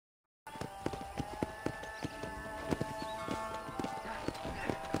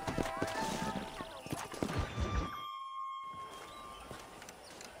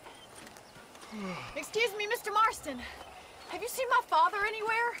Marston, have you seen my father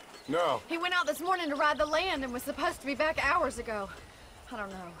anywhere? No. He went out this morning to ride the land and was supposed to be back hours ago. I don't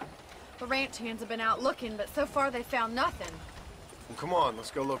know. The ranch hands have been out looking, but so far they found nothing. Well, come on, let's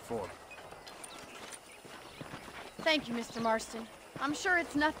go look for him. Thank you, Mr. Marston. I'm sure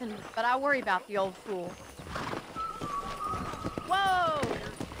it's nothing, but I worry about the old fool. Whoa!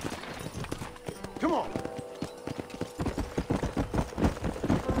 Come on!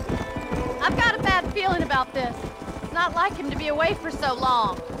 I've got a bad feeling about this. It's not like him to be away for so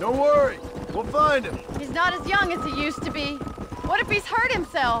long. Don't worry, we'll find him. He's not as young as he used to be. What if he's hurt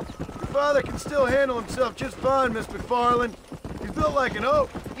himself? Your father can still handle himself just fine, Miss McFarland. He's built like an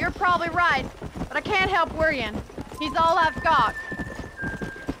oak. You're probably right, but I can't help worrying. He's all I've got.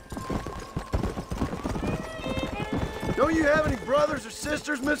 Don't you have any brothers or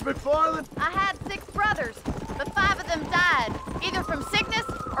sisters, Miss McFarland? I had 6 brothers, but 5 of them died, either from sickness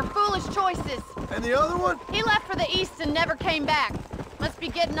or foolish choices. And the other one? He left for the East and never came back. Must be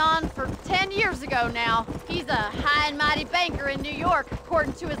getting on for 10 years ago now. He's a high and mighty banker in New York,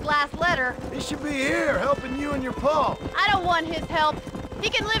 according to his last letter. He should be here, helping you and your pa. I don't want his help. He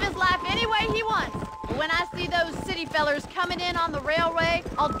can live his life any way he wants. But when I see those city fellers coming in on the railway,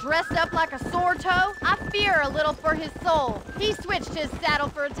 all dressed up like a sore toe, I fear a little for his soul. He switched his saddle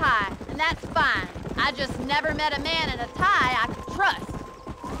for a tie, and that's fine. I just never met a man in a tie I could trust.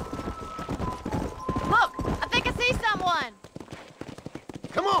 Look, I think I see someone.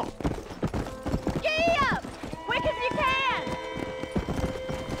 Come on! Gee up! Quick as you can!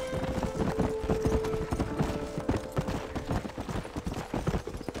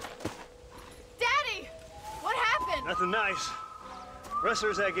 Daddy! What happened? Nothing nice.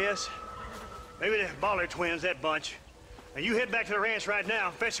 Rustlers, I guess. Maybe the Bollard twins, that bunch. Now you head back to the ranch right now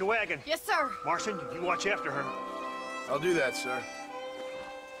and fetch a wagon. Yes, sir. Marston, you watch after her. I'll do that, sir.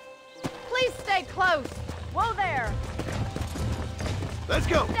 Please stay close. Whoa there. Let's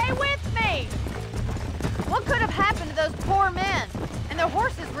go! Stay with me! What could have happened to those poor men? And their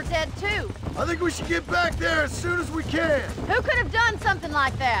horses were dead too. I think we should get back there as soon as we can. Who could have done something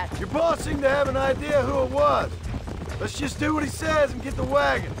like that? Your boss seemed to have an idea who it was. Let's just do what he says and get the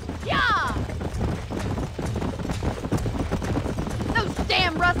wagon. Yeah! Those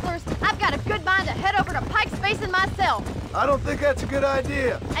damn rustlers! I've got a good mind to head over to Pike's Basin myself. I don't think that's a good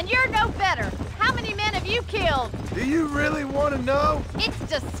idea. And you're no better. How many men have you killed? Do you really want to know? It's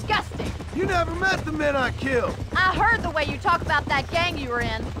disgusting. You never met the men I killed. I heard the way you talk about that gang you were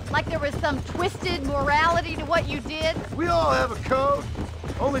in. Like there was some twisted morality to what you did. We all have a code.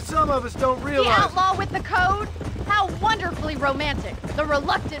 Only some of us don't realize. The outlaw with the code? How wonderfully romantic. The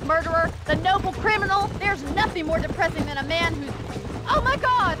reluctant murderer, the noble criminal. There's nothing more depressing than a man who's... Oh my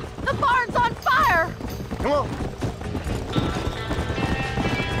God! The barn's on fire! Come on.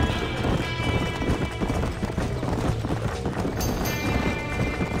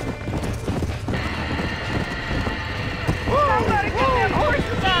 Somebody get them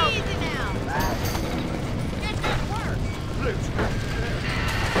horses out! Easy now.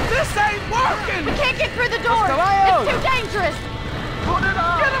 This ain't working! We can't get through the door. Caballos! It's too dangerous. Put it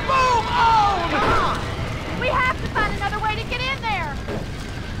on! Get a move on! Come on. We have to find another way to get in there.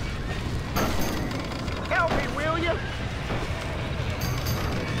 Help me, will you?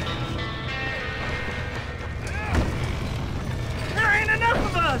 There ain't enough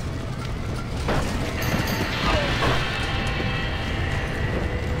of us!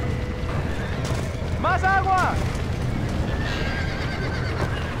 Más agua!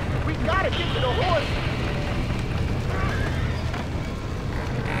 We gotta get to the horse!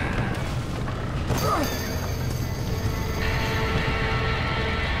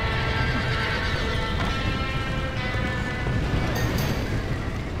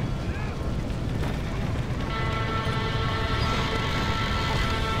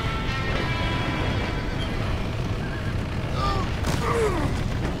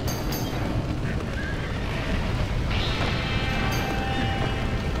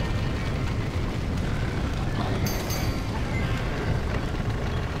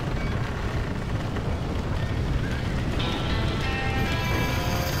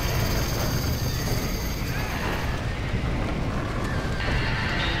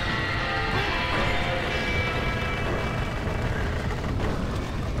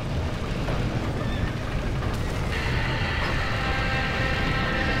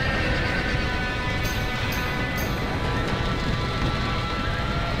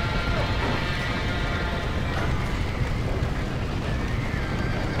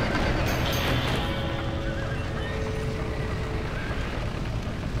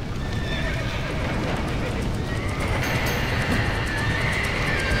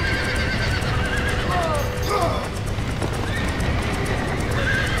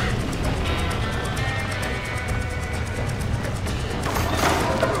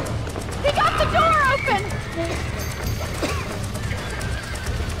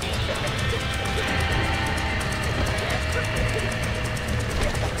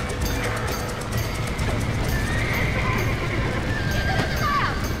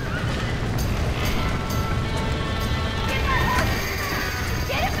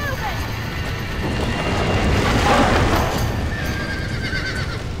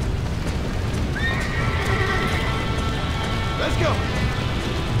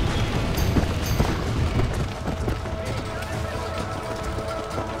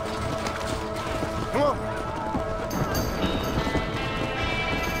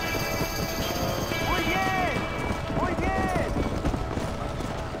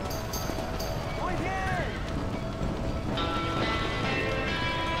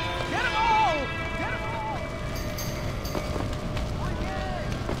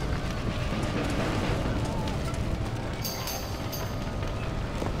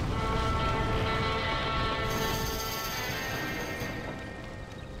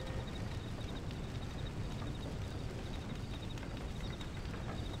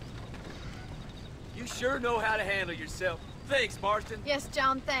 You sure know how to handle yourself. Thanks, Marston. Yes,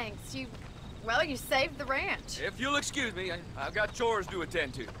 John, thanks. Well, you saved the ranch. If you'll excuse me, I've got chores to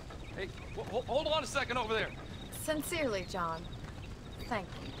attend to. Hey, hold on a second over there. Sincerely, John. Thank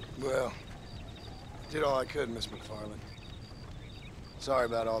you. Well, did all I could, Miss McFarland. Sorry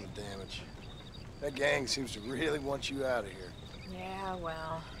about all the damage. That gang seems to really want you out of here. Yeah,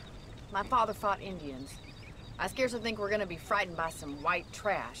 well, my father fought Indians. I scarcely think we're gonna be frightened by some white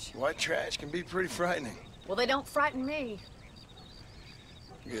trash. White trash can be pretty frightening. Well, they don't frighten me.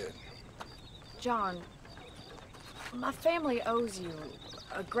 Good. John, my family owes you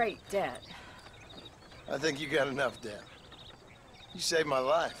a great debt. I think you got enough debt. You saved my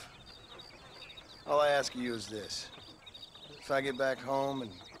life. All I ask of you is this. If I get back home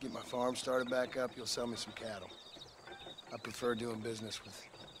and get my farm started back up, you'll sell me some cattle. I prefer doing business with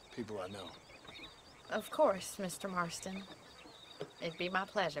people I know. Of course, Mr. Marston. It'd be my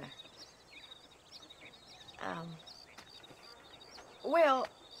pleasure. Well,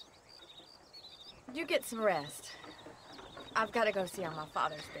 you get some rest. I've got to go see how my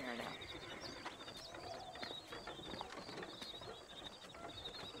father's bearing up.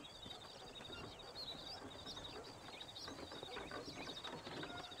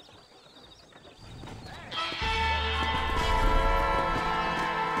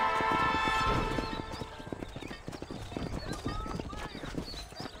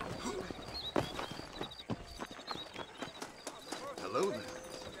 Hello there.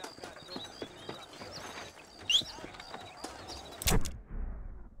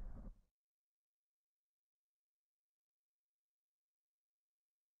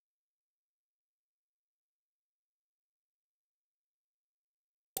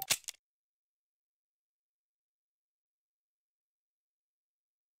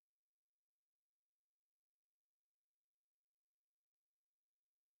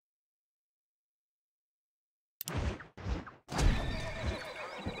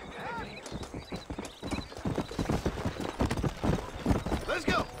 Let's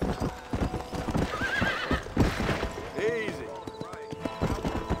go! Easy.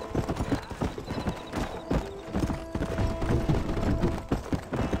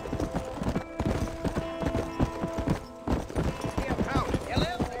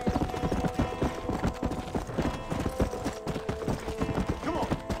 Come on.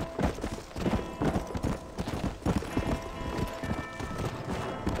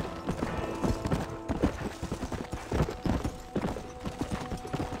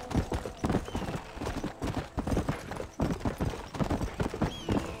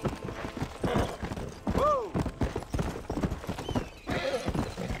 Whoa!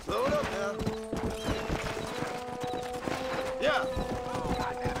 Slow it up now. Yeah.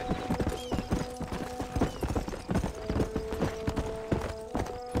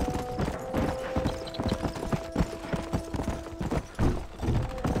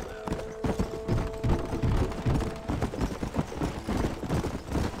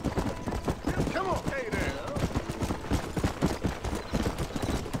 Come on. Hey there.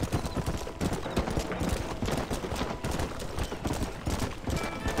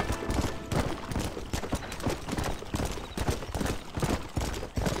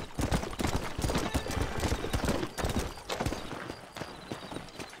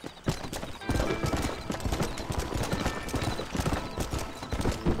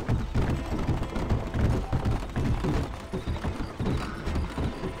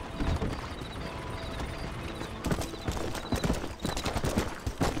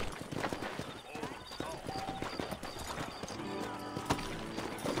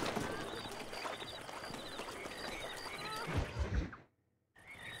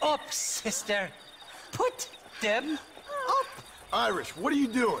 Up, sister. Put them up. Irish, what are you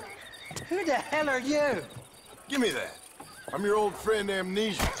doing? Who the hell are you? Give me that. I'm your old friend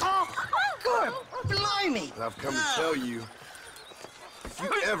Amnesia. Oh, good. Blimey. And I've come to tell you, if you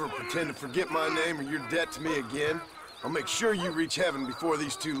ever pretend to forget my name or your debt to me again, I'll make sure you reach heaven before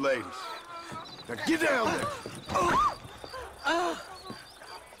these two ladies. Now get down there!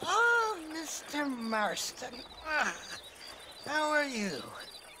 Oh, Mr. Marston. How are you?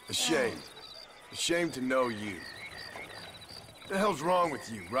 Ashamed. Ashamed to know you. What the hell's wrong with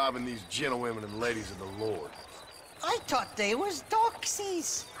you, robbing these gentlewomen and ladies of the Lord? I thought they was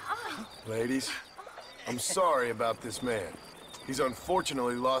doxies. Ladies, I'm sorry about this man. He's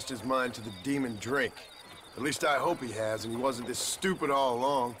unfortunately lost his mind to the demon drink. At least I hope he has, and he wasn't this stupid all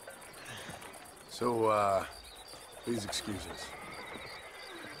along. So, please excuse us.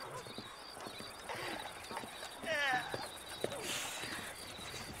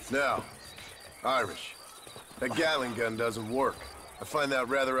 Now, Irish, that Gatling gun doesn't work. I find that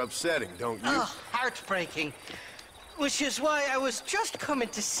rather upsetting, don't you? Oh, heartbreaking. Which is why I was just coming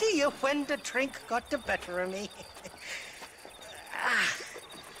to see you when the drink got the better of me.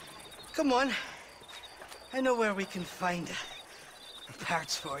 Come on. I know where we can find the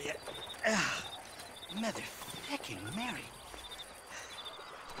parts for you. Mother-fucking Mary.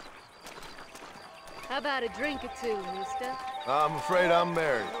 How about a drink or two, mister? I'm afraid I'm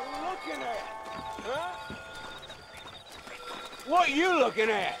married. Looking at? Huh? What you looking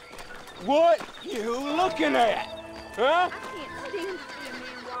at? What you looking at? Huh? I can't stand to see a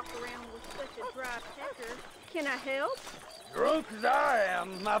man walk around with such a dry pecker. Can I help? Drunk as I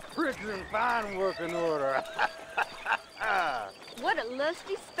am, my prick's in fine working order. What a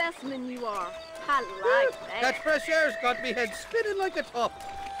lusty specimen you are. I like that. That fresh air's got me head spinning like a top.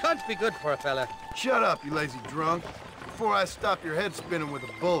 Can't be good for a fella. Shut up, you lazy drunk, before I stop your head spinning with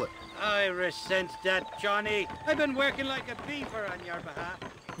a bullet. I resent that, Johnny. I've been working like a beaver on your behalf.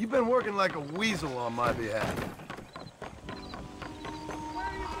 You've been working like a weasel on my behalf.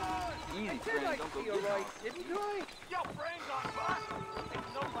 Easy, friend, don't go get right, didn't I? Your friends on fire.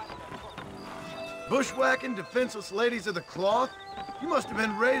 Bushwhacking defenseless ladies of the cloth? You must have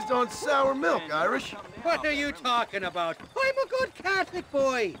been raised on sour milk, Irish. What are you talking about? I'm a good Catholic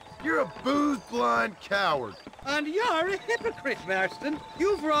boy. You're a booze-blind coward. And you're a hypocrite, Marston.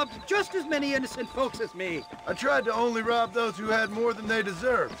 You've robbed just as many innocent folks as me. I tried to only rob those who had more than they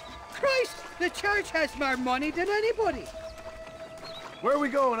deserved. Christ, the church has more money than anybody. Where are we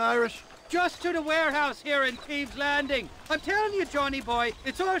going, Irish? Just to the warehouse here in Thieves Landing. I'm telling you, Johnny boy,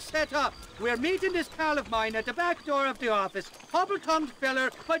 it's all set up. We're meeting this pal of mine at the back door of the office, hobble-tongued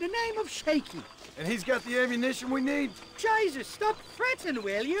feller by the name of Shaky. And he's got the ammunition we need? Jesus, stop fretting,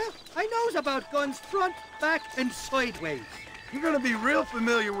 will you? I knows about guns front, back, and sideways. You're gonna be real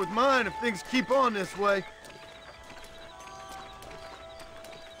familiar with mine if things keep on this way.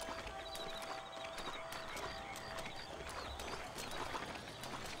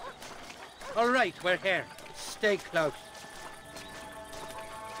 All right, we're here. Stay close.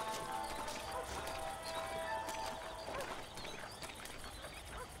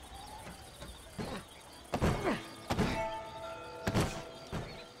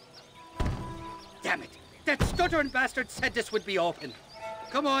 Damn it! That stuttering bastard said this would be open.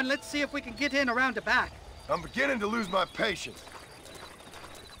 Come on, let's see if we can get in around the back. I'm beginning to lose my patience.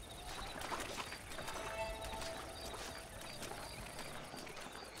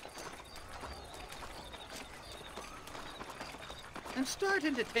 I'm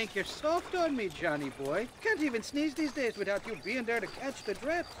starting to think you're soft on me, Johnny boy. Can't even sneeze these days without you being there to catch the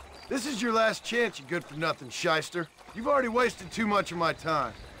drip. This is your last chance, you good-for-nothing shyster. You've already wasted too much of my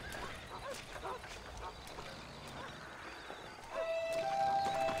time.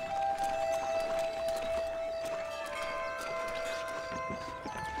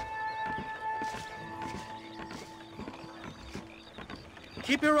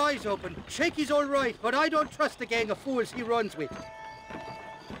 Keep your eyes open. Shaky's all right, but I don't trust the gang of fools he runs with.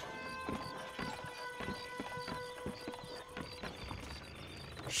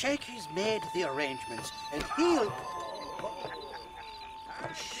 Shaky's made the arrangements, and he'll...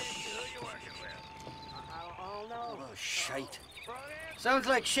 Oh, shite. Sounds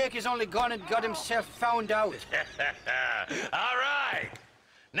like Shaky's only gone and got himself found out. All right.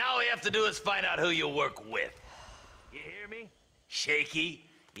 Now all we have to do is find out who you work with. You hear me? Shaky,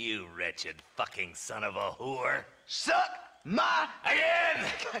 you wretched fucking son of a whore. Suck my...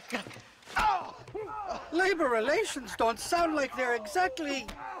 Again! Oh! Labor relations don't sound like they're exactly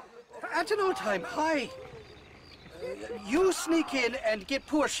at an all-time high. You sneak in and get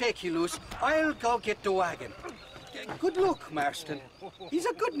poor Shaky loose. I'll go get the wagon. Good luck, Marston. He's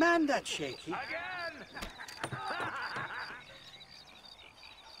a good man, that Shaky.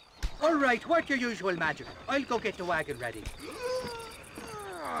 All right, work your usual magic. I'll go get the wagon ready.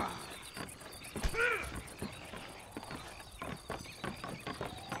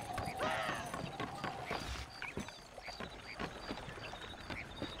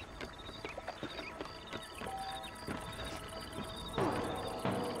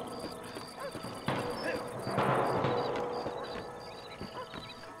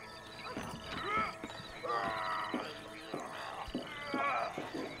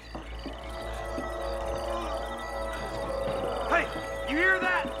 Hey, you hear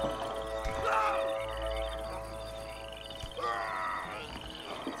that?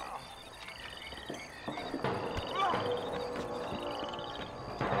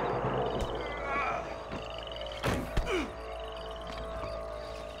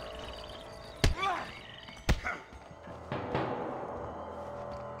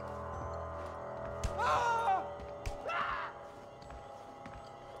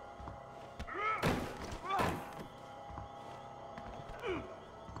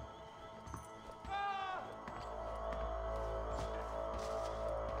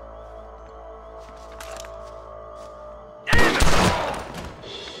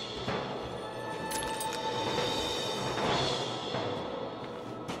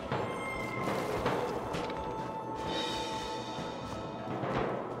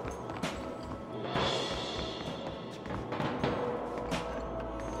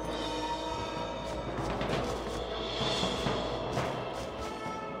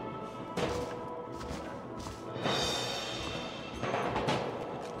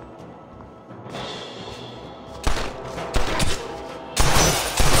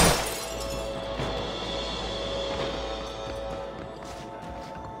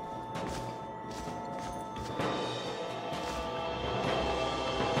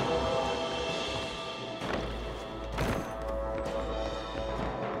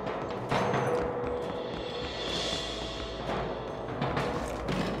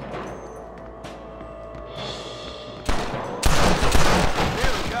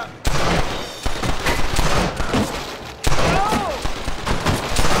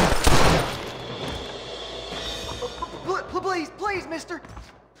 Please, mister.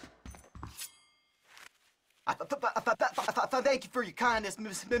 Thank you for your kindness,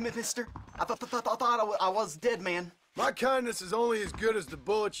 mister. I thought I was dead, man. My kindness is only as good as the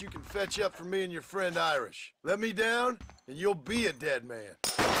bullets you can fetch up for me and your friend Irish. Let me down, and you'll be a dead man.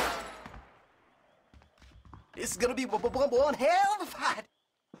 This is gonna be one hell of a fight.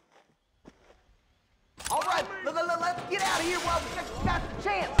 All right, let's get out of here while we got the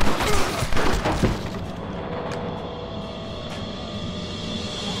chance.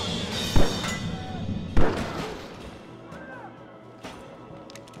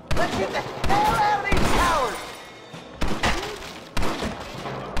 Let's get the hell out of these towers.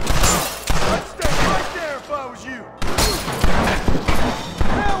 I'd stay right there if I was you.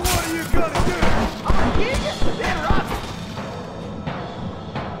 Now what are you gonna do? I'm gonna kill you, then rob you.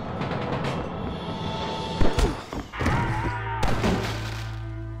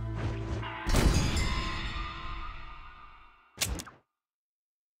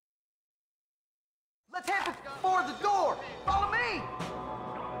 Let's head for the door. Follow me.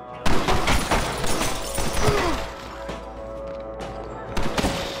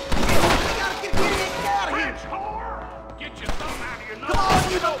 We gotta get out of here. Get your thumb out of your nose. Come on,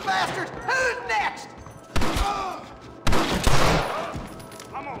 you little bastards! Who's next?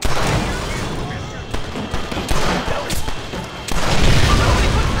 I'm on. Nobody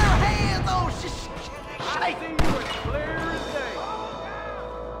puts their hands on I see you as clear as day.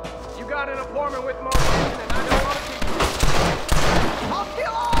 You got an appointment with Morgan, and I don't want to keep you. I'll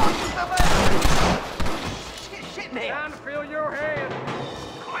kill all you bastards! Shit, man. Time to fill your hand.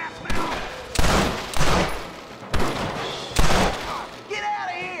 Clap now. Get out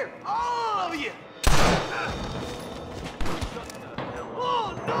of here! All of you!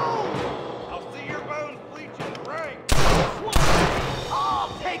 Oh, no! I'll see your bones bleach in the rain.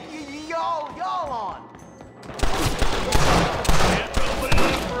 I'll take y'all on! Can't open it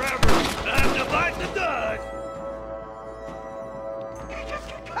up forever. Time to bite the dust.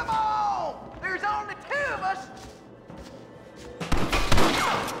 Come on! There's only two of us!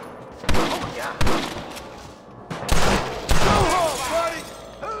 Oh, yeah! Go home, buddy!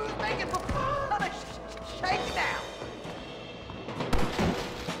 Who's making for fun of shaking now?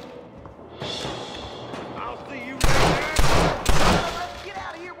 I'll see you later. Let's get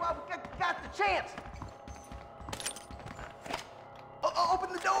out of here while we got the chance. Open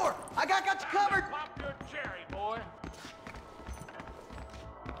the door. I got you covered. Pop your cherry, boy.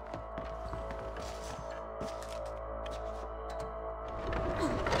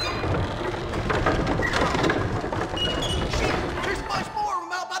 Shit, there's much more of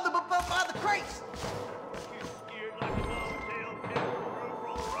them out by the crates. You scared like a long-tailed pit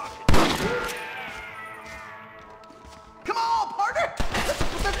roll rocket. Come on, partner.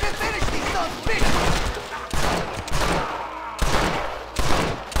 Let's finish these sons of bitches.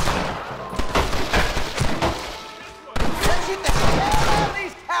 Let's get the hell out of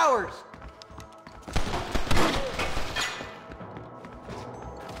these towers.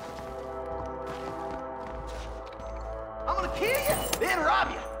 I'm gonna kill you, then rob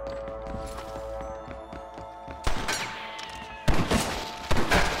you.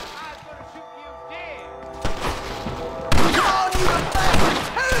 Come on, you little bastards!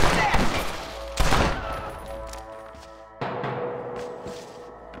 Who's next?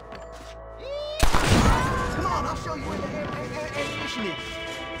 Come on, I'll show you where the ammunition is.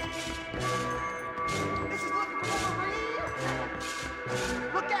 This is looking for real.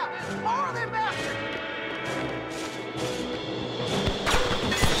 Look out, there's more of them bastards.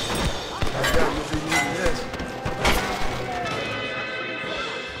 Yeah, you'll be needing this.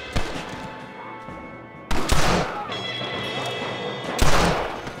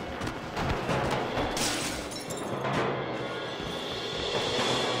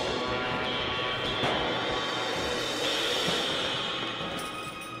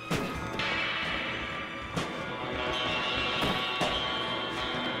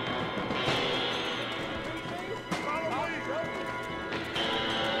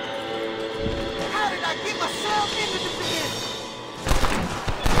 How did I get myself into this?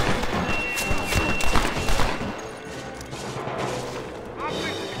 I'm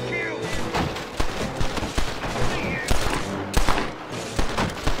fixing to kill you. See you.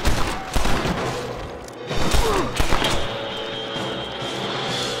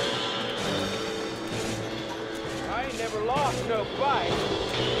 I ain't never lost no fight. I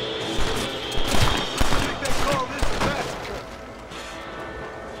think they call this a massacre.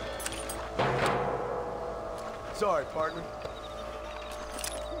 Sorry, partner.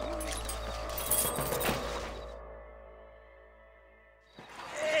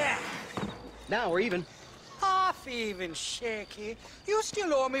 Now we're even. Ah, thieving, Shaky. You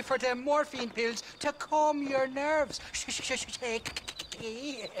still owe me for them morphine pills to calm your nerves. Shaky.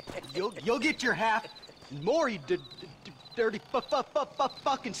 You'll get your half. More, you dirty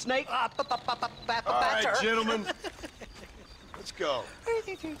fucking snake. All right, gentlemen. Let's go.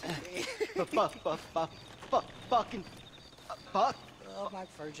 Fucking fuck. Oh, my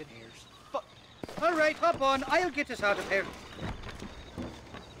virgin ears. All right, hop on. I'll get us out of here.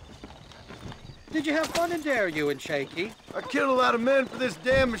 Did you have fun in there, you and Shaky? I killed a lot of men for this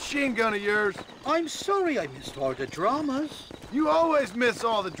damn machine gun of yours. I'm sorry I missed all the dramas. You always miss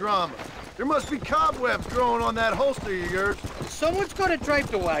all the drama. There must be cobwebs growing on that holster of yours. Someone's got to drive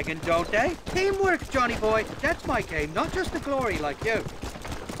the wagon, don't they? Teamwork, Johnny boy. That's my game, not just the glory like you.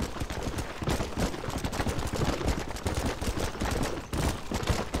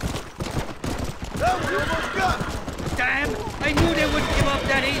 That one almost got me. Damn! I knew they wouldn't give up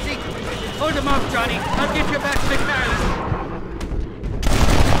that easy. Hold them off, Johnny. I'll get you back to Carolyn.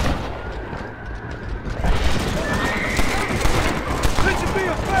 This should be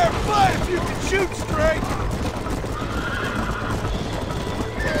a fair fight if you can shoot straight.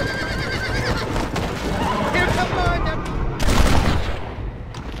 Here, come on, them.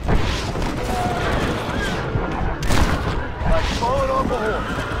 Like falling off a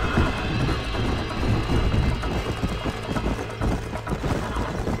horse.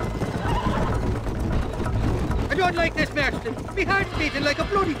 I don't like this, Marston. My heart's beating like a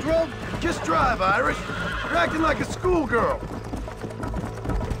bloody drum. Just drive, Irish. You're acting like a schoolgirl.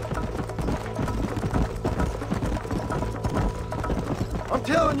 I'm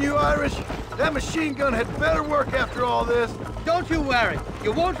telling you, Irish, that machine gun had better work after all this. Don't you worry.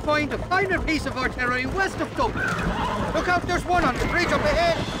 You won't find a finer piece of artillery west of Dublin. Look out, there's one on the bridge up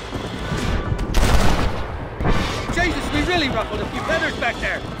ahead. Jesus, we really ruffled a few feathers back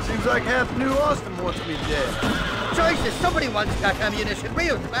there. Seems like half New Austin wants me dead. Jesus, somebody wants that ammunition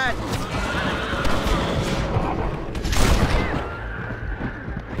real bad.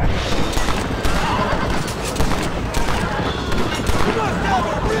 You must have a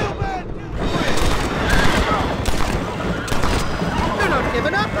real bad They're not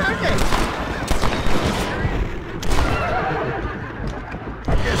giving up, are they?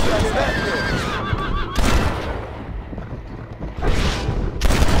 I guess that's that good.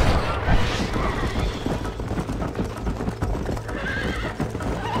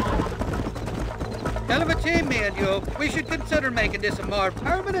 Hell of a team, me and you. We should consider making this a more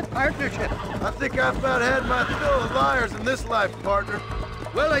permanent partnership. I think I've about had my fill of liars in this life, partner.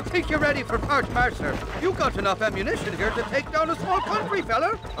 Well, I think you're ready for part Mercer. You got enough ammunition here to take down a small country,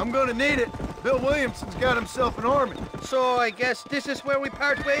 fella. I'm gonna need it. Bill Williamson's got himself an army. So I guess this is where we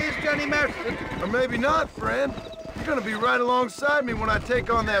part ways, Johnny Marston. Or maybe not, friend. You're gonna be right alongside me when I take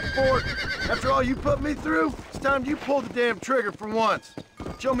on that fort. After all you put me through, it's time you pull the damn trigger for once.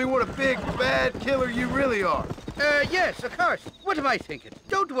 Show me what a big, bad killer you really are. Yes, of course. What am I thinking?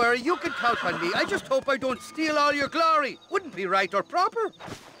 Don't worry, you can count on me. I just hope I don't steal all your glory. Wouldn't be right or proper.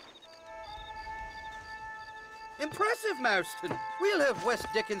 Impressive, Marston. We'll have West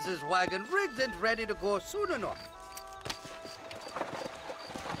Dickens's wagon rigged and ready to go soon enough.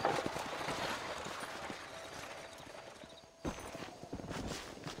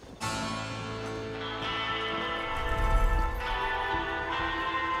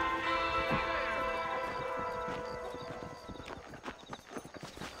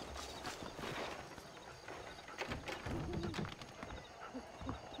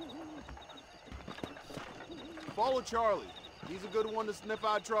 Follow Charlie. He's a good one to sniff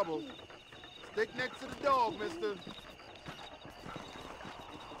out trouble. Stick next to the dog, mister.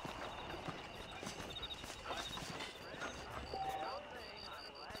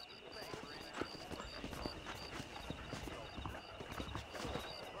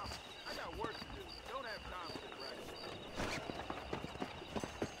 I got work to do. Don't have time for this racket.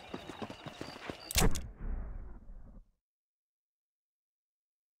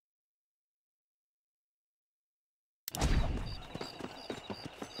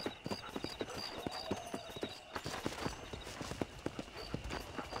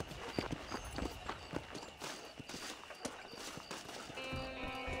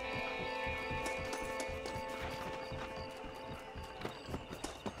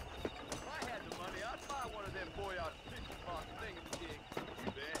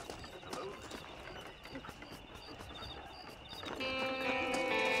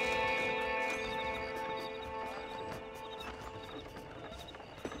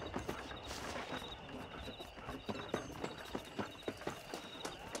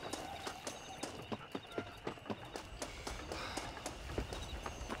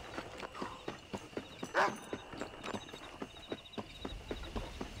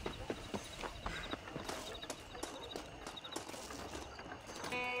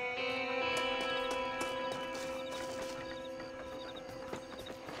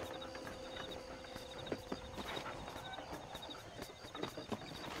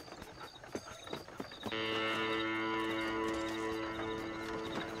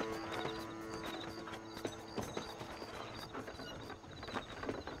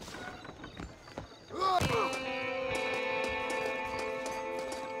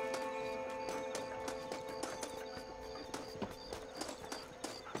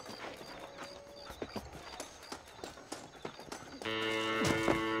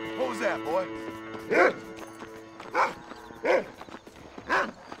 that, boy?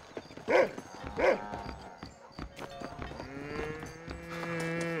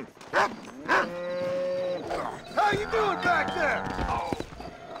 How you doing back there?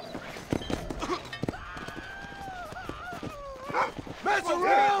 Mess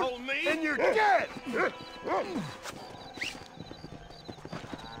around, and you're dead!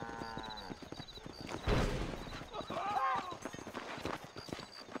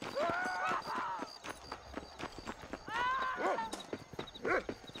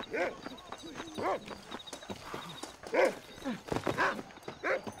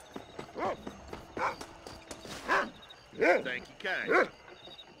 Thank you, kind.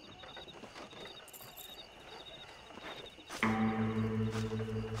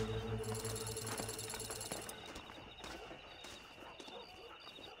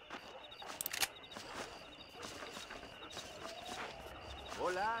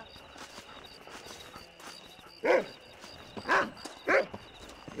 Hola.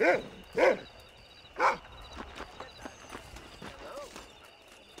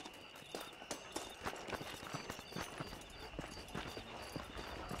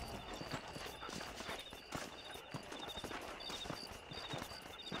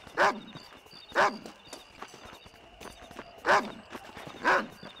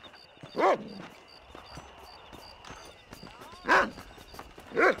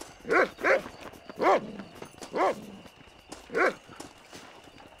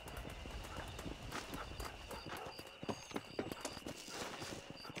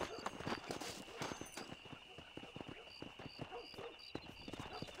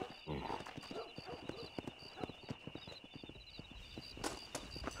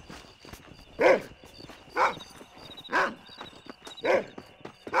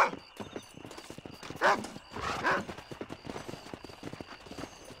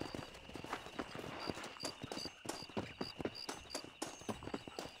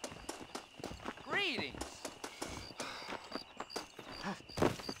 Greetings.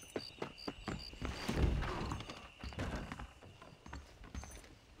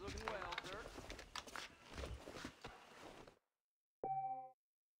 Looking well, sir.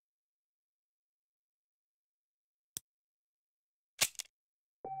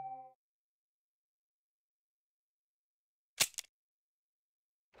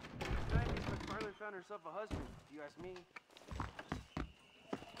 Finally found herself a husband, if you ask me.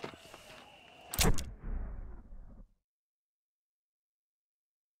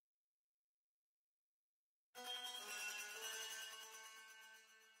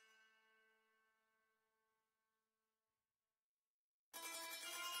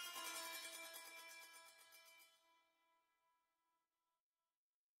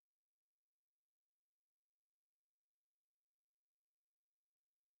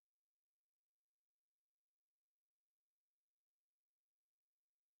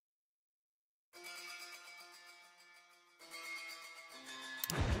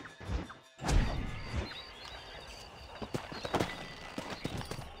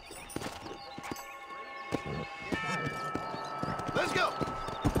 Let's go!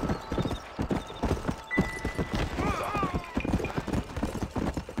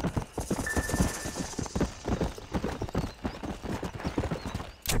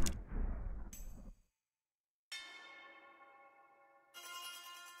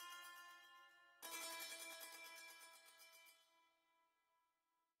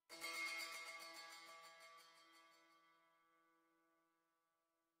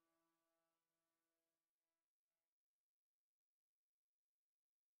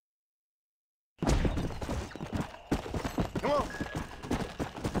 Come on!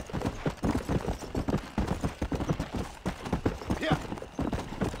 Yeah!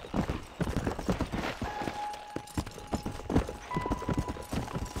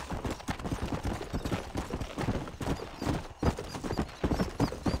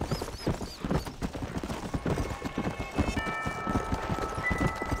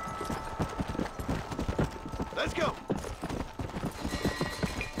 Let's go!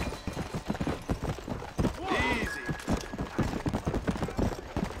 Easy!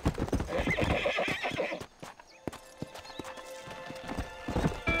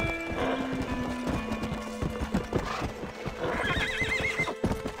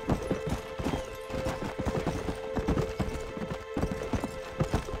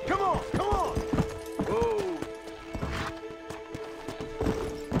 Come on, come on! Whoa!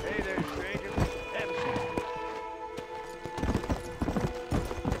 Hey there, stranger. Have a seat.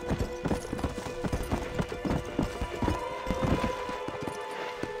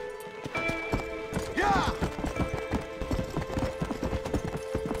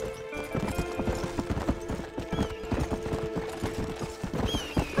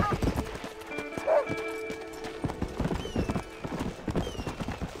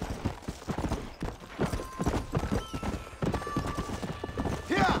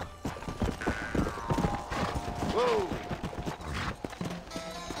 Whoa!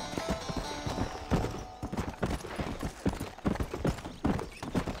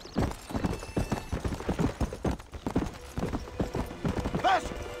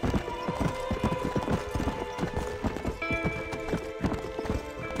 Faster!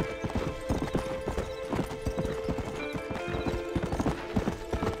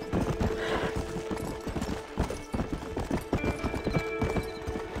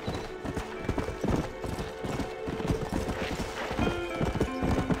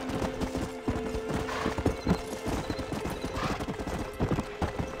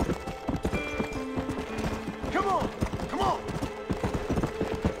 Come on! Come on!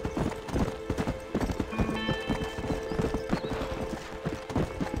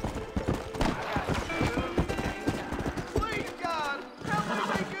 Please, God, help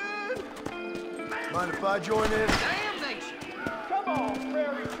us be good. Mind if I join in? Damnation. Come on,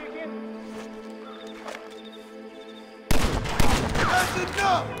 prairie chicken. That's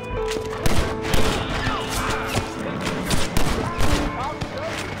enough!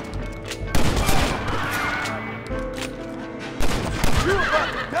 You're about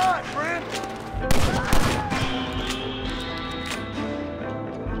to die, friend!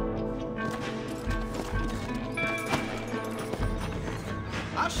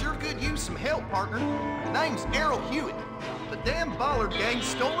 I sure could use some help, partner. Name's Errol Hewitt. The damn Bollard gang's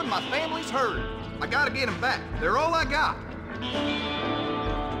stolen my family's herd. I gotta get them back. They're all I got.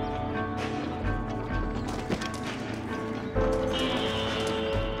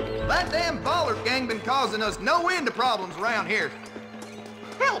 That damn Bollard gang been causing us no end of problems around here.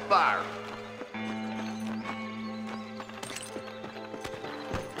 Hellfire!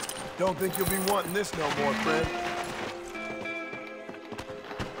 Don't think you'll be wanting this no more, friend.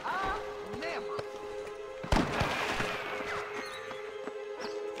 Never.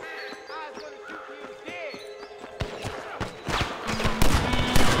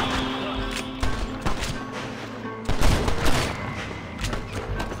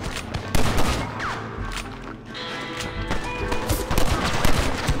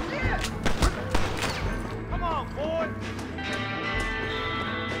 Come on, boy.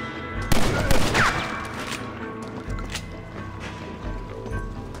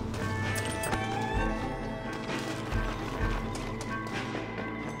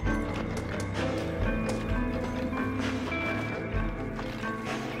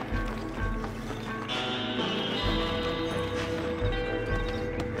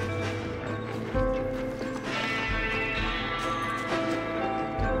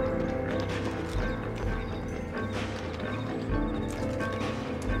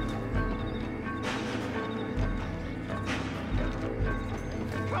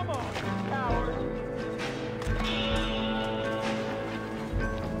 Come on, coward.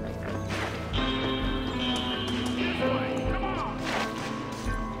 This way, come on.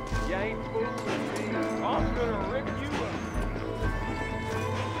 You ain't fooling me. I'm gonna rip you up.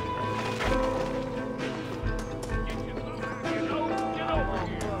 Get over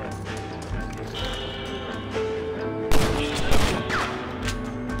here.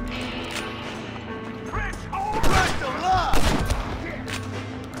 Christ alive!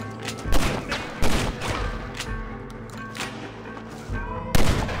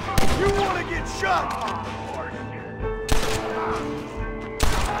 You want to get shot?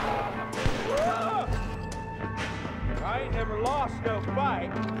 I ain't never lost no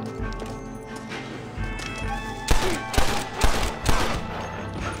fight.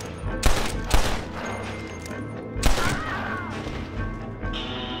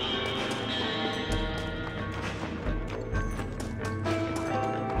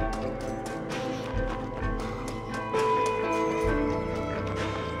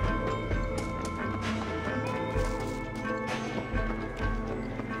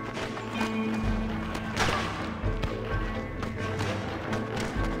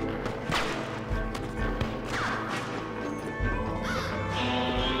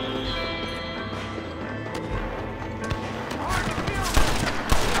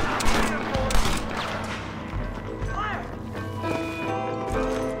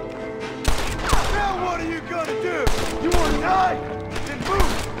 Now what are you gonna do? You want to die? Then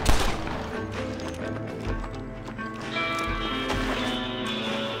move!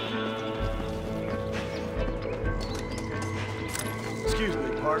 Excuse me,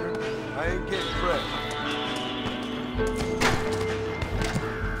 partner. I ain't getting fresh.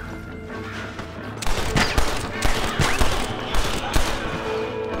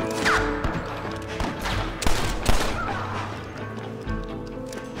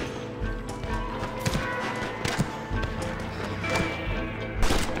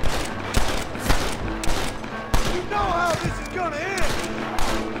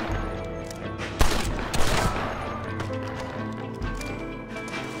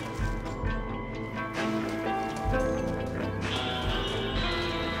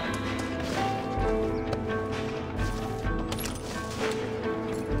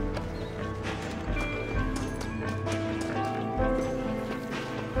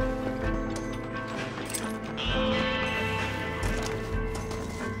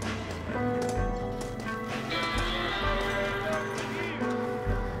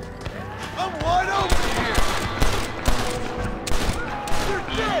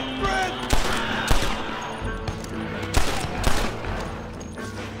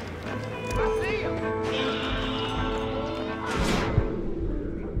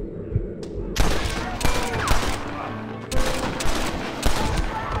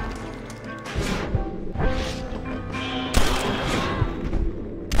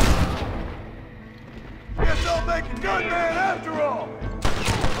 gunman after all!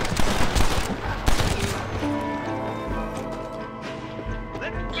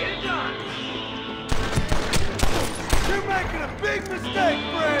 Let's get it done! You're making a big mistake,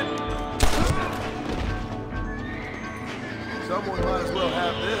 friend! Someone might as well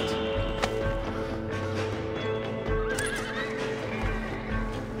have this.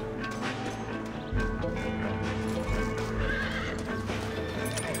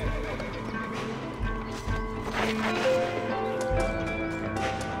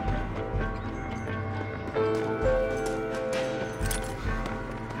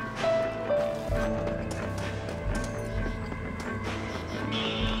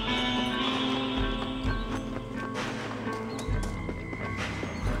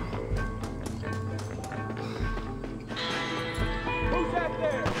 Who's that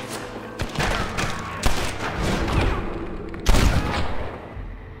there?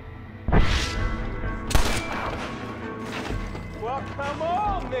 Well, come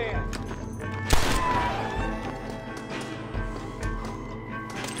on then!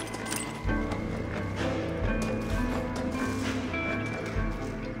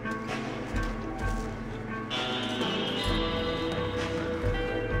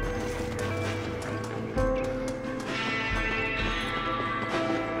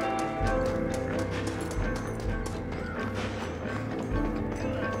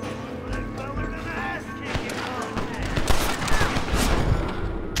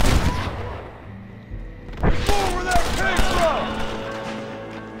 Where that came from!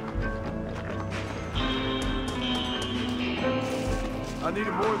 I need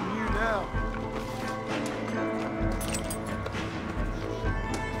it more than you now.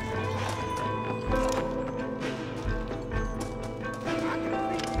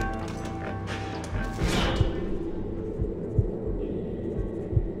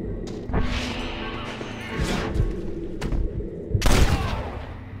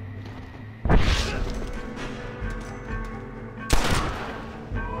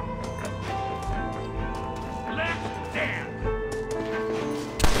 Let's dance!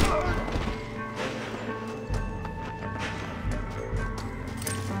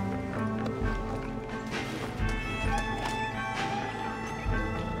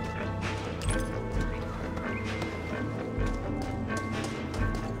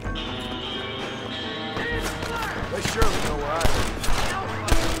 They surely know where I am.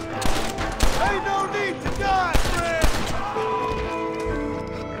 Ain't no need to die, friend!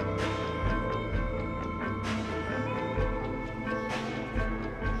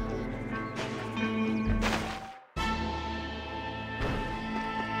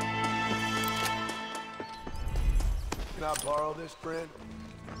 Can I borrow this, friend?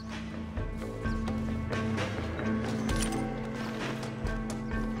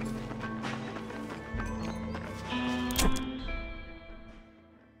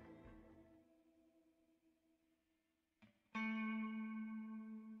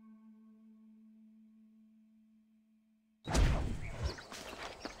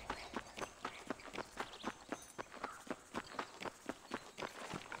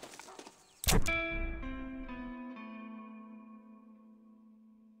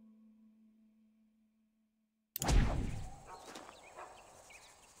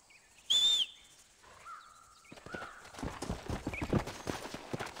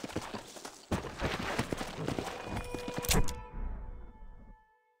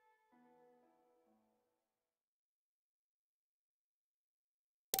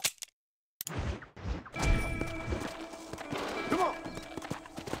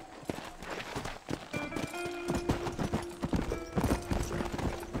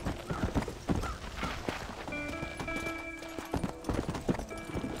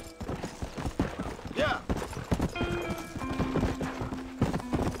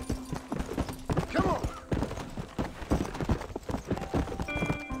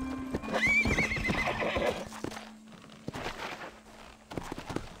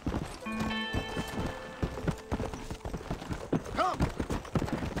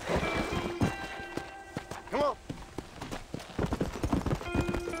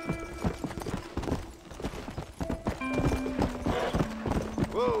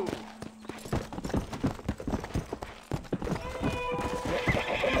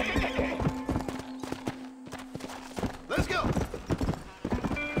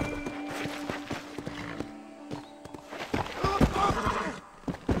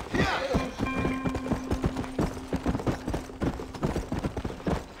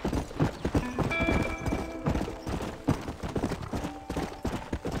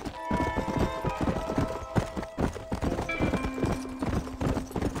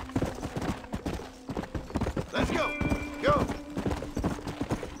 Let's go. Go.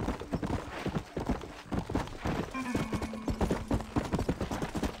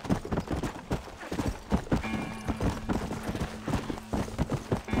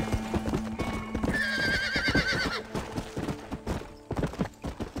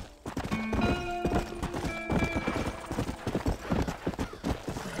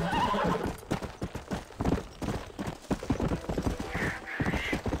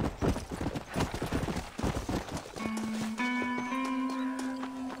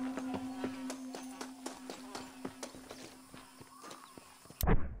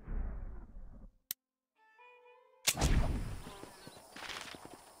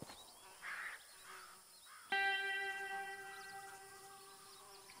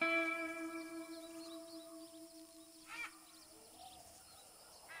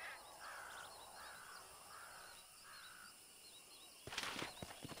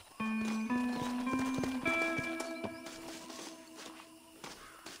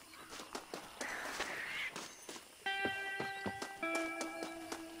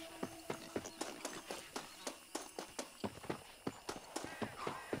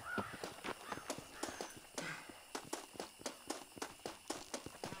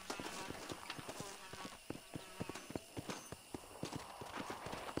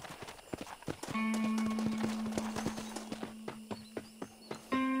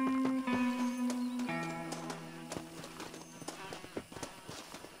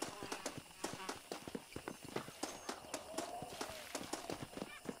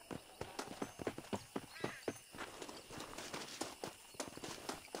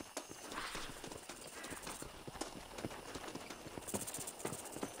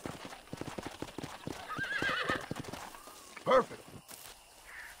 Perfect.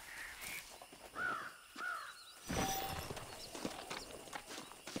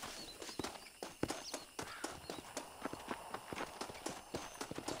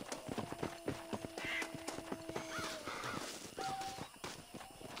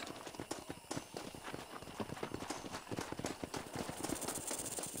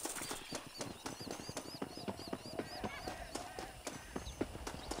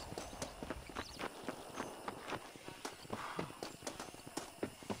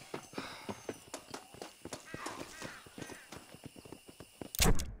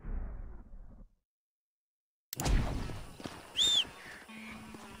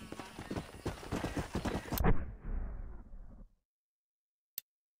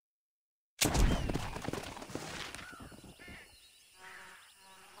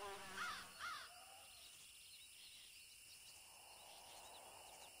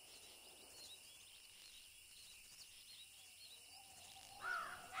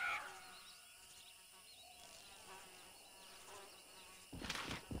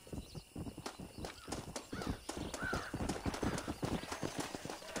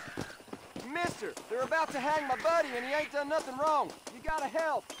 Mister, they're about to hang my buddy and he ain't done nothing wrong. You gotta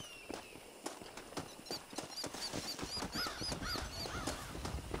help.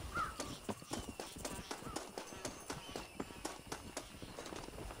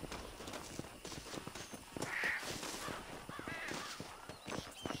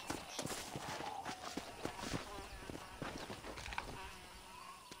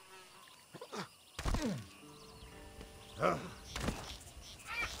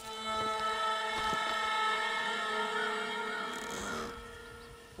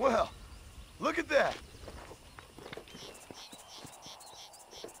 Well, look at that.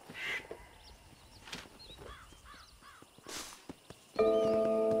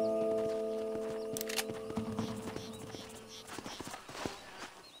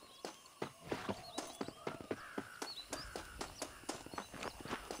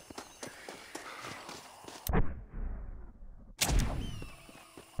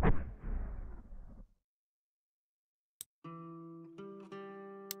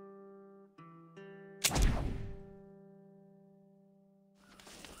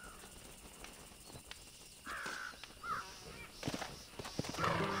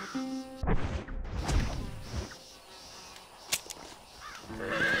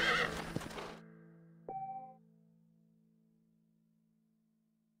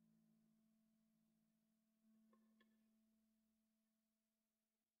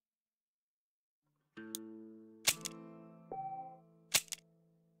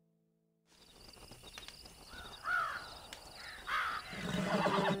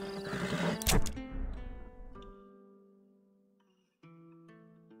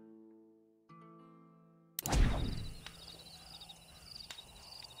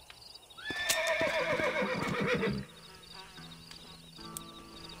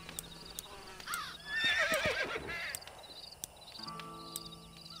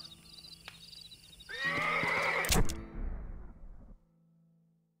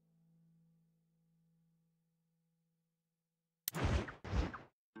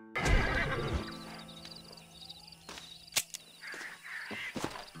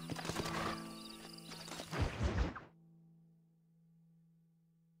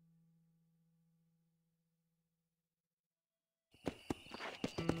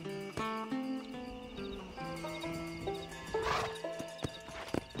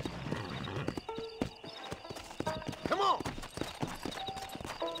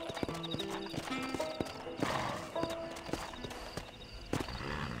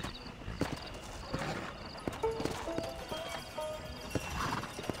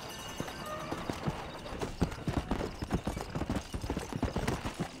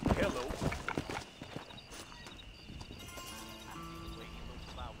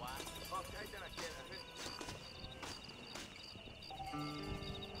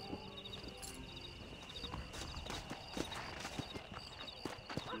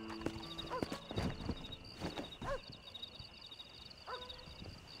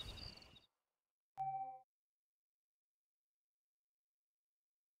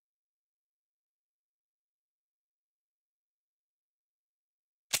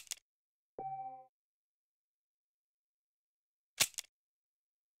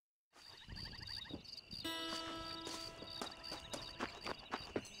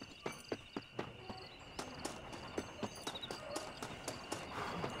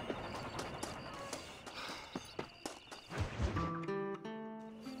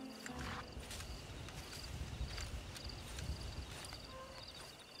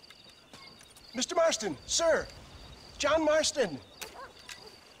 Mr. Marston, sir. John Marston.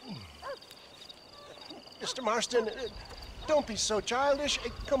 Mr. Marston, don't be so childish.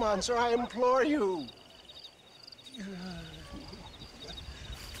 Come on, sir, I implore you.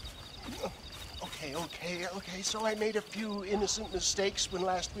 Okay, so I made a few innocent mistakes when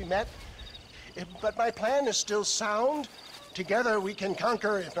last we met. But my plan is still sound. Together we can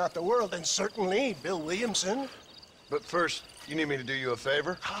conquer, if not the world, then certainly Bill Williamson. But first, you need me to do you a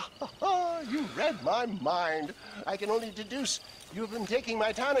favor? You read my mind. I can only deduce you have been taking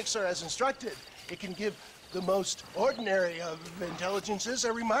my tonic, sir, as instructed. It can give the most ordinary of intelligences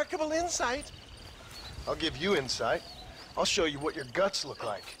a remarkable insight. I'll give you insight. I'll show you what your guts look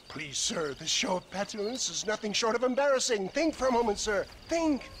like. Please, sir, this show of petulance is nothing short of embarrassing. Think for a moment, sir.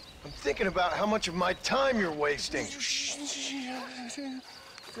 Think. I'm thinking about how much of my time you're wasting.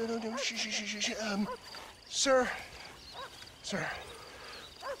 Sir,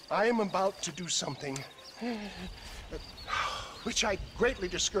 I am about to do something which I greatly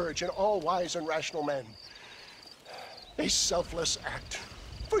discourage in all wise and rational men. A selfless act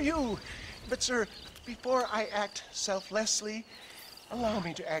for you. But, sir, before I act selflessly, allow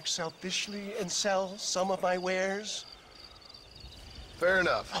me to act selfishly and sell some of my wares. Fair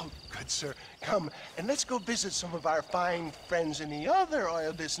enough. Oh, good, sir. Come, and let's go visit some of our fine friends in the other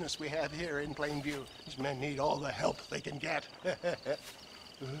oil business we have here in Plainview. These men need all the help they can get.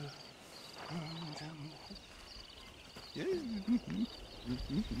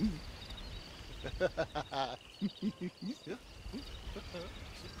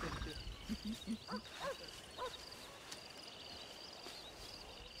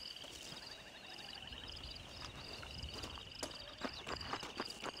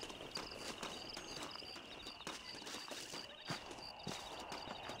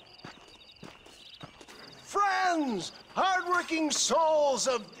 Friends, hard-working souls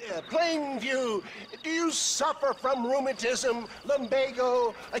of Plainview, do you suffer from rheumatism,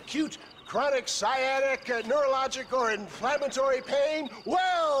 lumbago, acute chronic sciatic, neurologic, or inflammatory pain?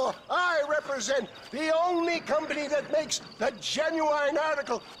 Well, I represent the only company that makes the genuine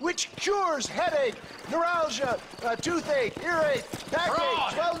article which cures headache, neuralgia, toothache, earache,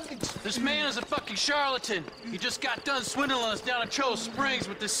 backache. Well, this man is a fucking charlatan. He just got done swindling us down at Cho Springs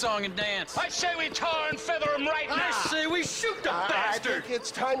with this song and dance. I say we tar and feather him right now. I say we shoot the bastard. I think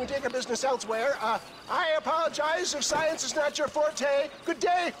it's time we take our business elsewhere. I apologize if science is not your forte. Good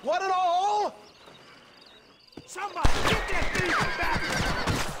day, one and all. Somebody get that thief back!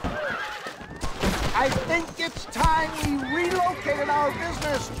 I think it's time we relocated our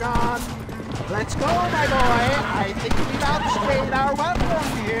business, John. Let's go, my boy. I think we've outstayed our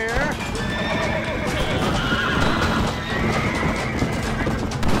welcome here.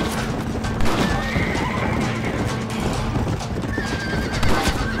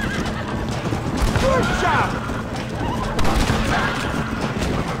 Good job!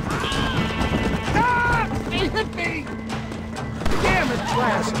 Ah! He hit me! Damn it,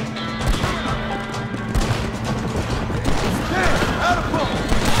 Trask! Out of ball!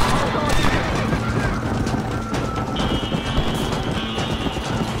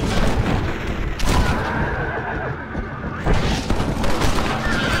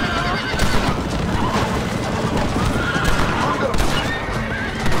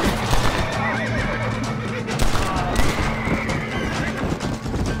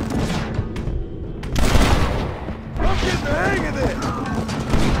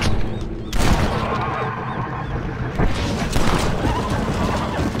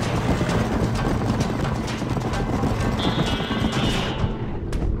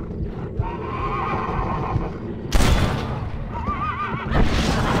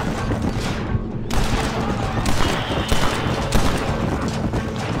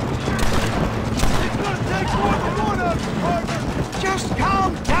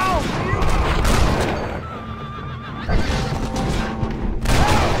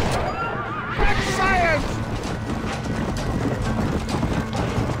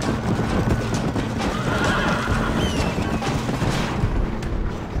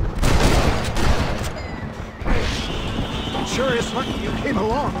 Sure is lucky you came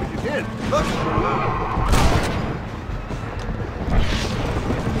along when you did. Look!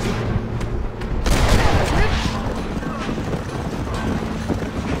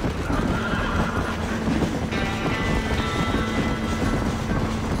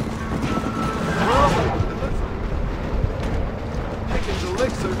 Dickens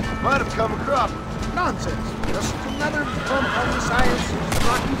elixir might have come a crop. Nonsense. Just another bump on the science's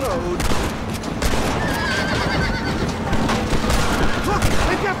rocky road. Look!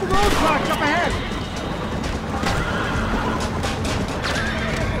 They've got the roadblocks up ahead!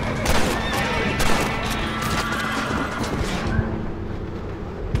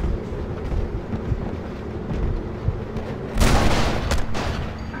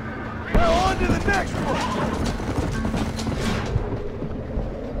 to the next one!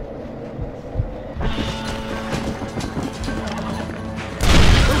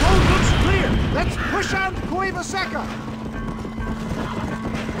 The road looks clear. Let's push on to Cueva Seca.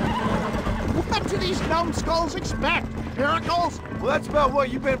 What do these numbskulls expect? Miracles? Well, that's about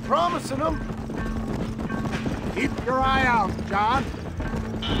what you've been promising them. Keep your eye out, John.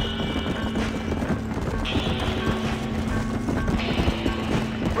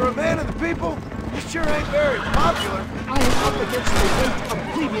 For a man of the people, you sure ain't very popular. I am up against the weight of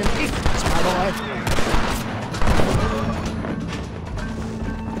plebeian ignorance, my boy.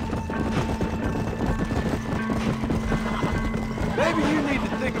 Maybe you need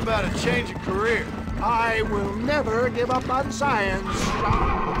to think about a change of career. I will never give up on science,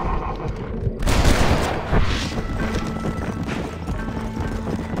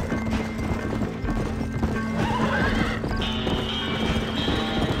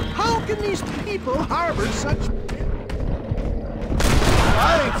 How can these people harbor such...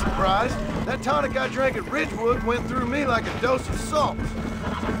 I ain't surprised. That tonic I drank at Ridgewood went through me like a dose of salt.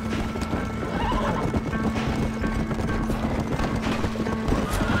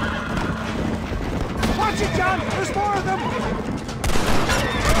 Watch it, John! There's more of them!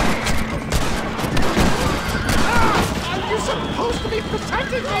 Ah! You're supposed to be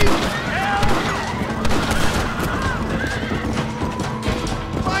protecting me!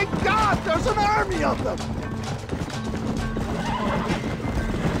 My God! There's an army of them!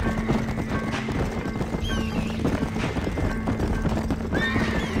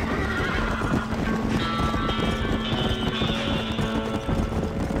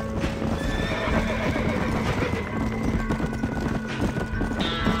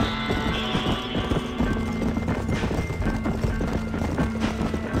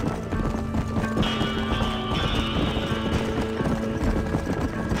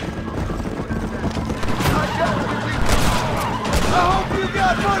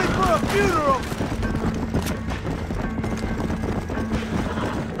 Money for a funeral!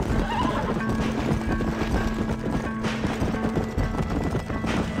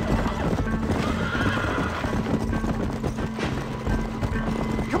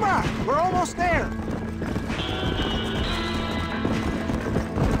 Come on, we're almost there.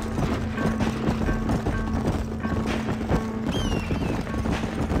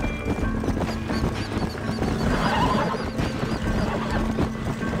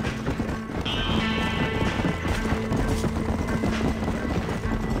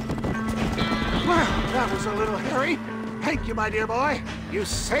 That was a little hairy. Thank you, my dear boy. You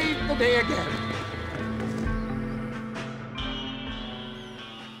saved the day again.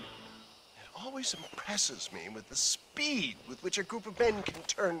 It always impresses me with the speed with which a group of men can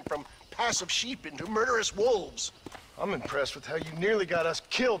turn from passive sheep into murderous wolves. I'm impressed with how you nearly got us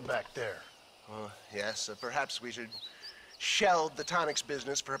killed back there. Yes, perhaps we should shelve the tonics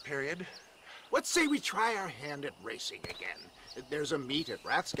business for a period. Let's say we try our hand at racing again. There's a meet at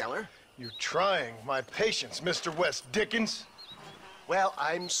Rathskeller. You're trying my patience, Mr. West Dickens. Well,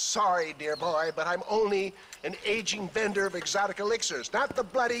 I'm sorry, dear boy, but I'm only an aging vendor of exotic elixirs, not the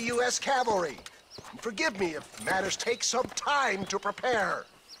bloody U.S. cavalry. Forgive me if matters take some time to prepare.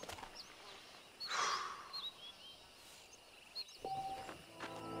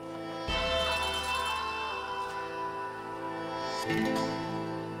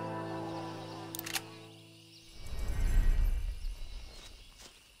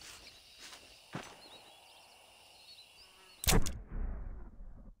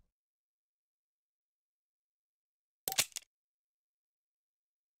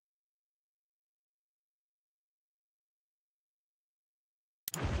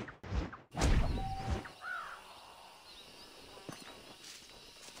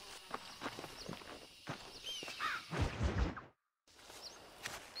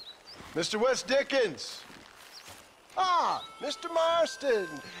 Mr. West Dickens! Ah, Mr. Marston!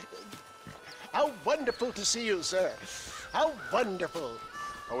 How wonderful to see you, sir. How wonderful.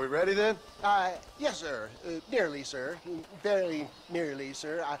 Are we ready then? Yes, sir. Nearly, sir. Very nearly,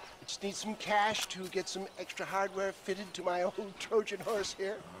 sir. I just need some cash to get some extra hardware fitted to my old Trojan horse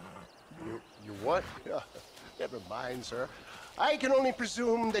here. You what? Never mind, sir. I can only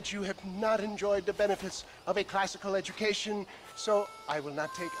presume that you have not enjoyed the benefits of a classical education, so I will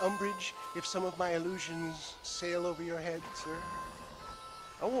not take umbrage if some of my illusions sail over your head, sir.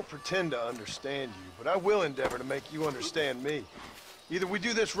 I won't pretend to understand you, but I will endeavor to make you understand me. Either we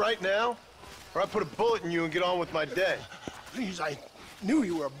do this right now, or I put a bullet in you and get on with my day. Please, I knew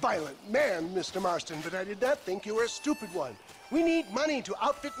you were a violent man, Mr. Marston, but I did not think you were a stupid one. We need money to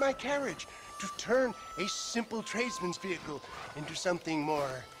outfit my carriage, to turn a simple tradesman's vehicle into something more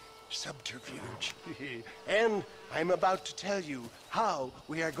subterfuge. And I'm about to tell you how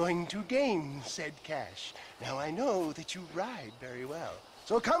we are going to gain said cash. Now, I know that you ride very well.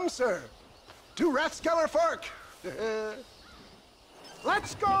 So come, sir, to Rathskeller Fork.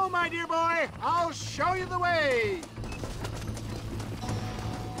 Let's go, my dear boy. I'll show you the way.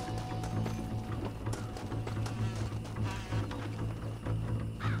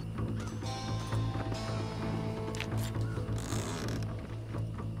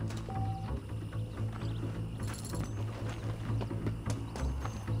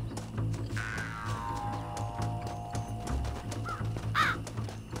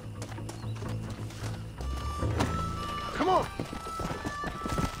 Come on.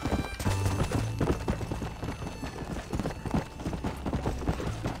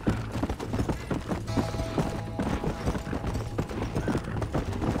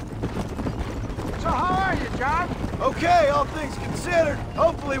 So how are you, John? Okay, all things considered.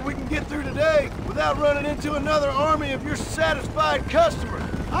 Hopefully we can get through today without running into another army of your satisfied customers.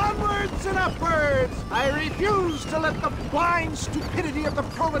 Onwards and upwards! I refuse to let the blind stupidity of the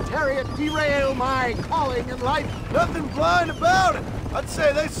proletariat derail my calling in life. Nothing blind about it. I'd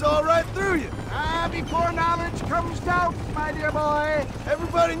say they saw right through you. Before knowledge comes doubt, my dear boy.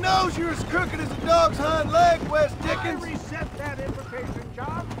 Everybody knows you're as crooked as a dog's hind leg, Wes Dickens. I reset that invitation,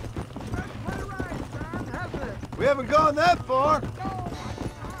 John. That's quite a ride, John, hasn't it? We haven't gone that far.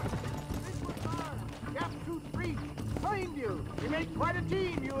 Gap 2-3, claimed you. We make quite a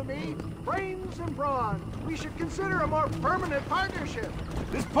team, you and me. Brains and brawn. We should consider a more permanent partnership.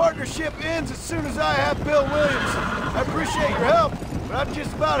 This partnership ends as soon as I have Bill Williams. I appreciate your help, but I've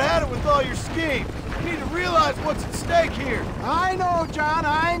just about had it with all your schemes. You need to realize what's at stake here. I know, John,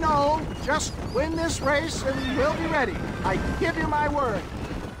 I know. Just win this race and we'll be ready. I give you my word.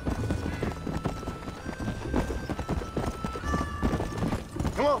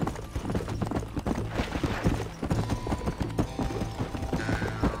 Come on.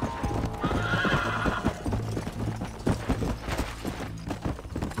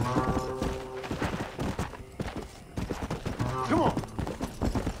 Come on.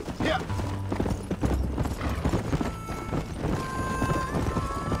 Yeah.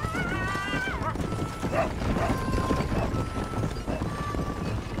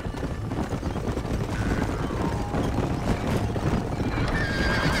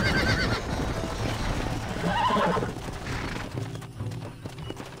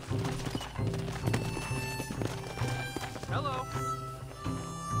 Hello.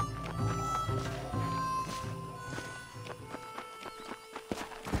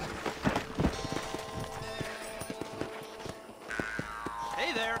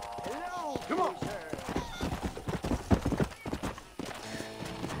 Hey there. Hello. Come on.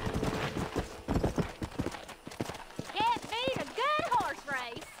 Can't beat a good horse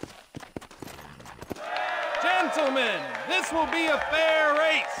race. Gentlemen, this will be a fair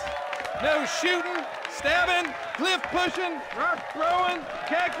race. No shooting, stabbing, cliff pushing, rock throwing,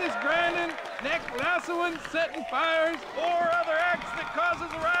 cactus grinding, neck lassoing, setting fires, or other acts that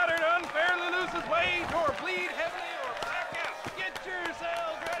causes a rider to unfairly lose his weight or bleed heavily or black out. Get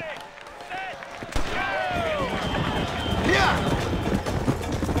yourselves ready. Set, go! Yeah!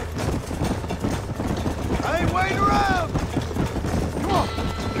 I ain't waiting around! Come on!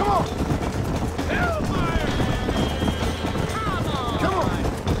 Come on! Hellfire! Come on!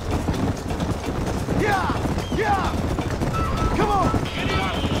 Yeah! Yeah! Come on!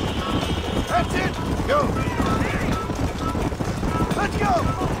 That's it! Go! Let's go!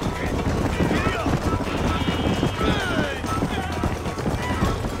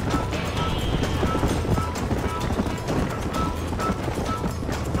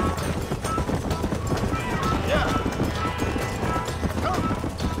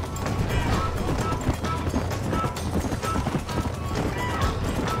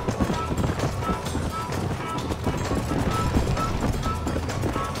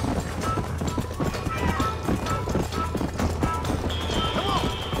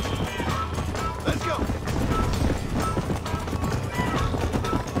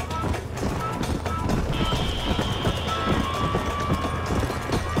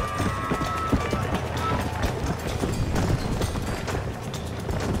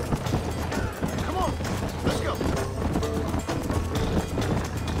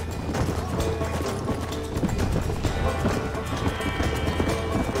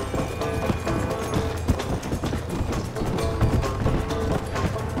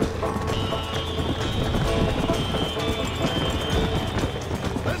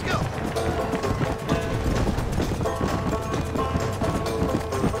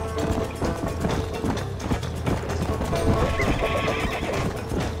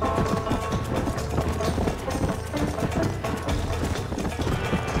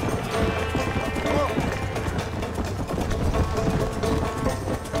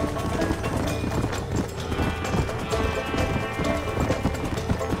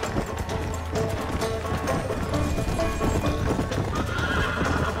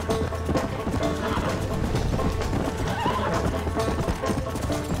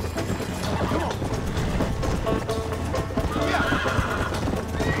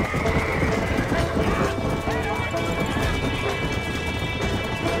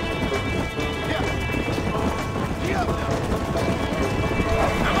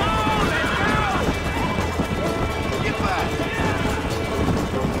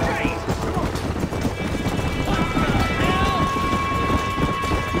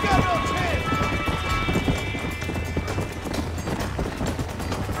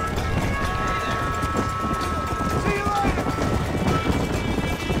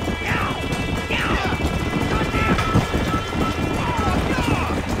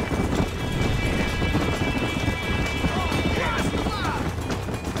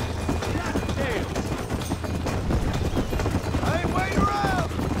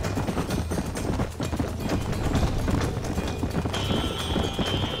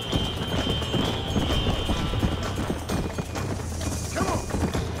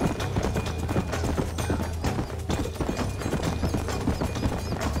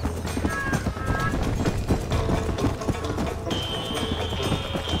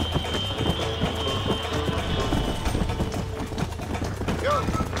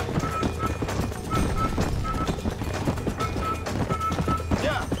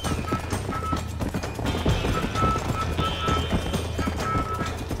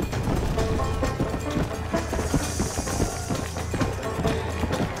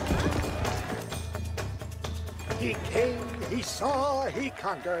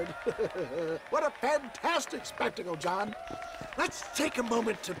 conquered. What a fantastic spectacle, John. Let's take a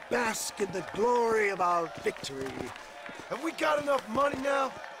moment to bask in the glory of our victory. Have we got enough money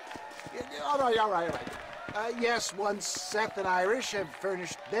now? All right. Yes, once Seth and Irish have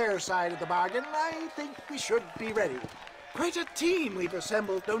furnished their side of the bargain, I think we should be ready. Quite a team we've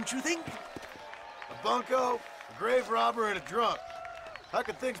assembled, don't you think? A bunco, a grave robber, and a drunk. How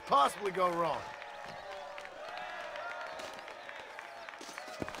could things possibly go wrong?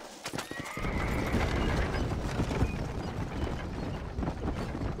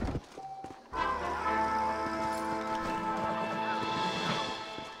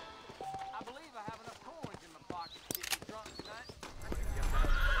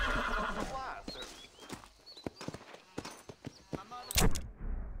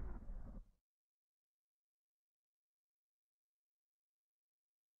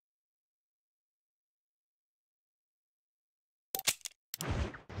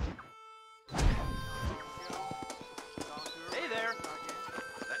 Hey there.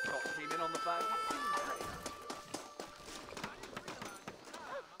 That call came in on the 515 train.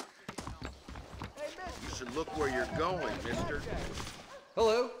 You should look where you're going, mister.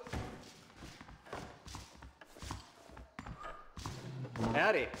 Hello.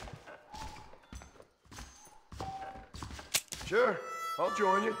 Howdy. Sure, I'll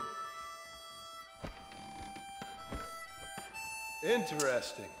join you.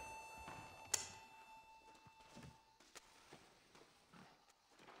 Interesting.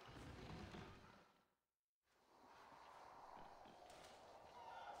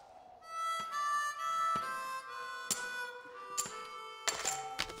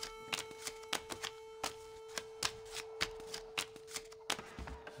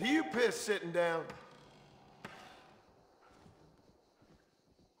 Do you piss sitting down?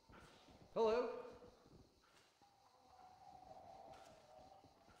 Hello.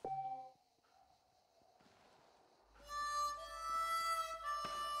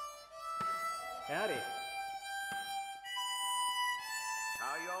 Howdy.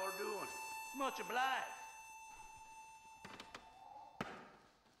 How y'all are doing? Much obliged.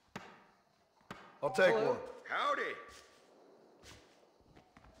 I'll take Hello. one. Howdy.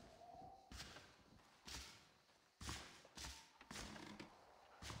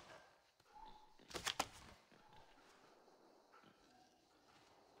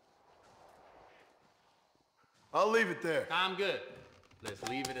 I'll leave it there. I'm good. Let's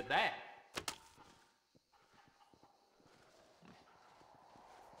leave it at that.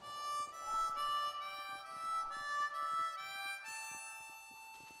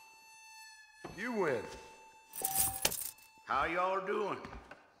 You win. How y'all are doing?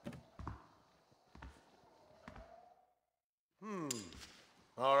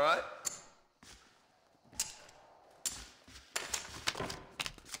 All right.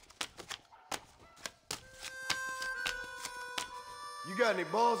 You got any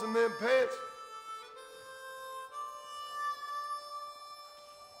balls in them pants?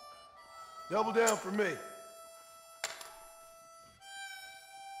 Double down for me.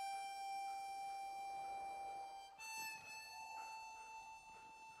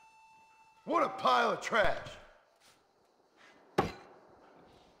 What a pile of trash.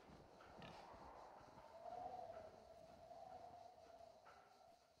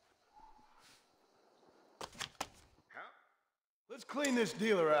 Let's clean this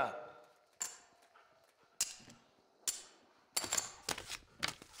dealer out.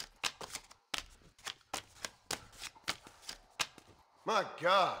 My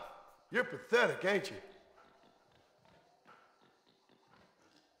God, you're pathetic, ain't you?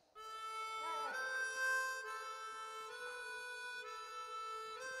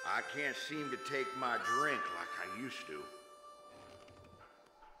 I can't seem to take my drink like I used to.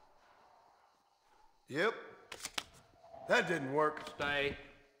 Yep. That didn't work. Stay.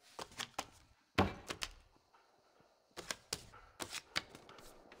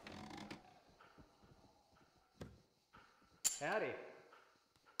 Howdy.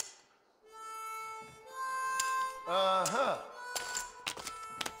 Uh-huh.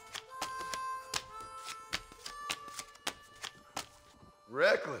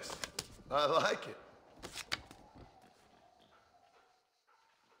 Reckless. I like it.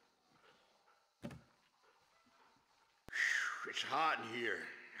 It's hot in here.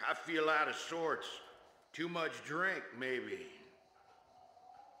 I feel out of sorts. Too much drink, maybe.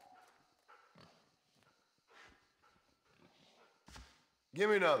 Give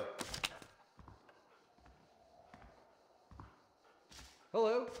me another.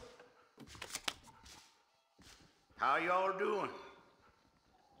 Hello. How y'all are doing?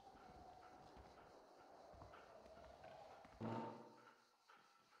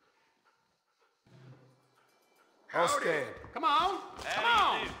 I'll stand. Come on. Come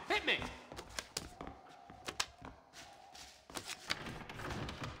on. Hit me.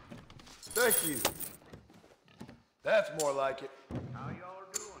 Thank you. That's more like it. How y'all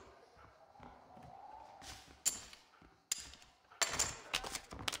doing?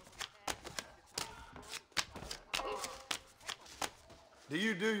 Do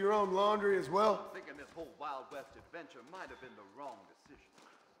you do your own laundry as well? I'm thinking this whole Wild West adventure might have been the wrong decision.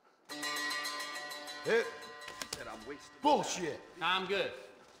 It. She said I'm wasting. Bullshit. I'm good.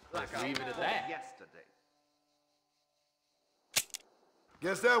 Like Let's leave it at I that. yesterday.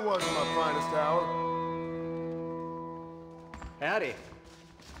 Guess that wasn't my finest hour. Howdy.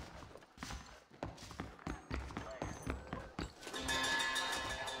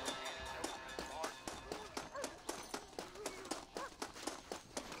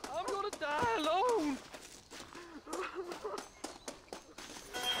 I'm gonna die alone.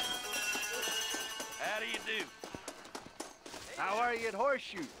 How do you do? How are you at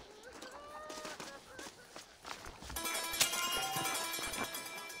Horseshoe?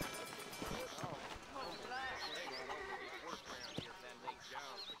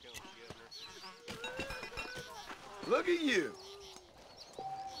 Look at you.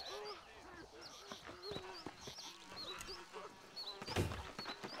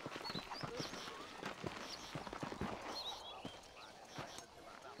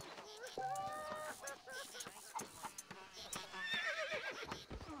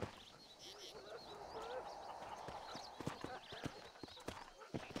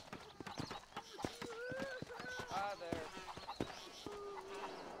 Hi there.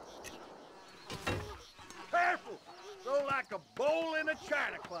 Careful! Throw like a bowl in a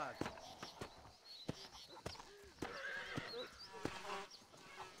china closet.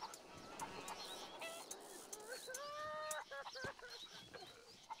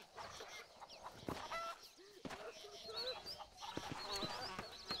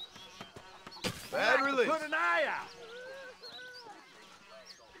 Bad release. Put an eye out.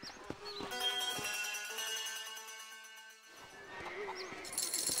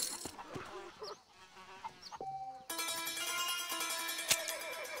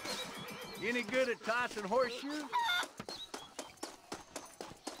 Any good at tossing horseshoes?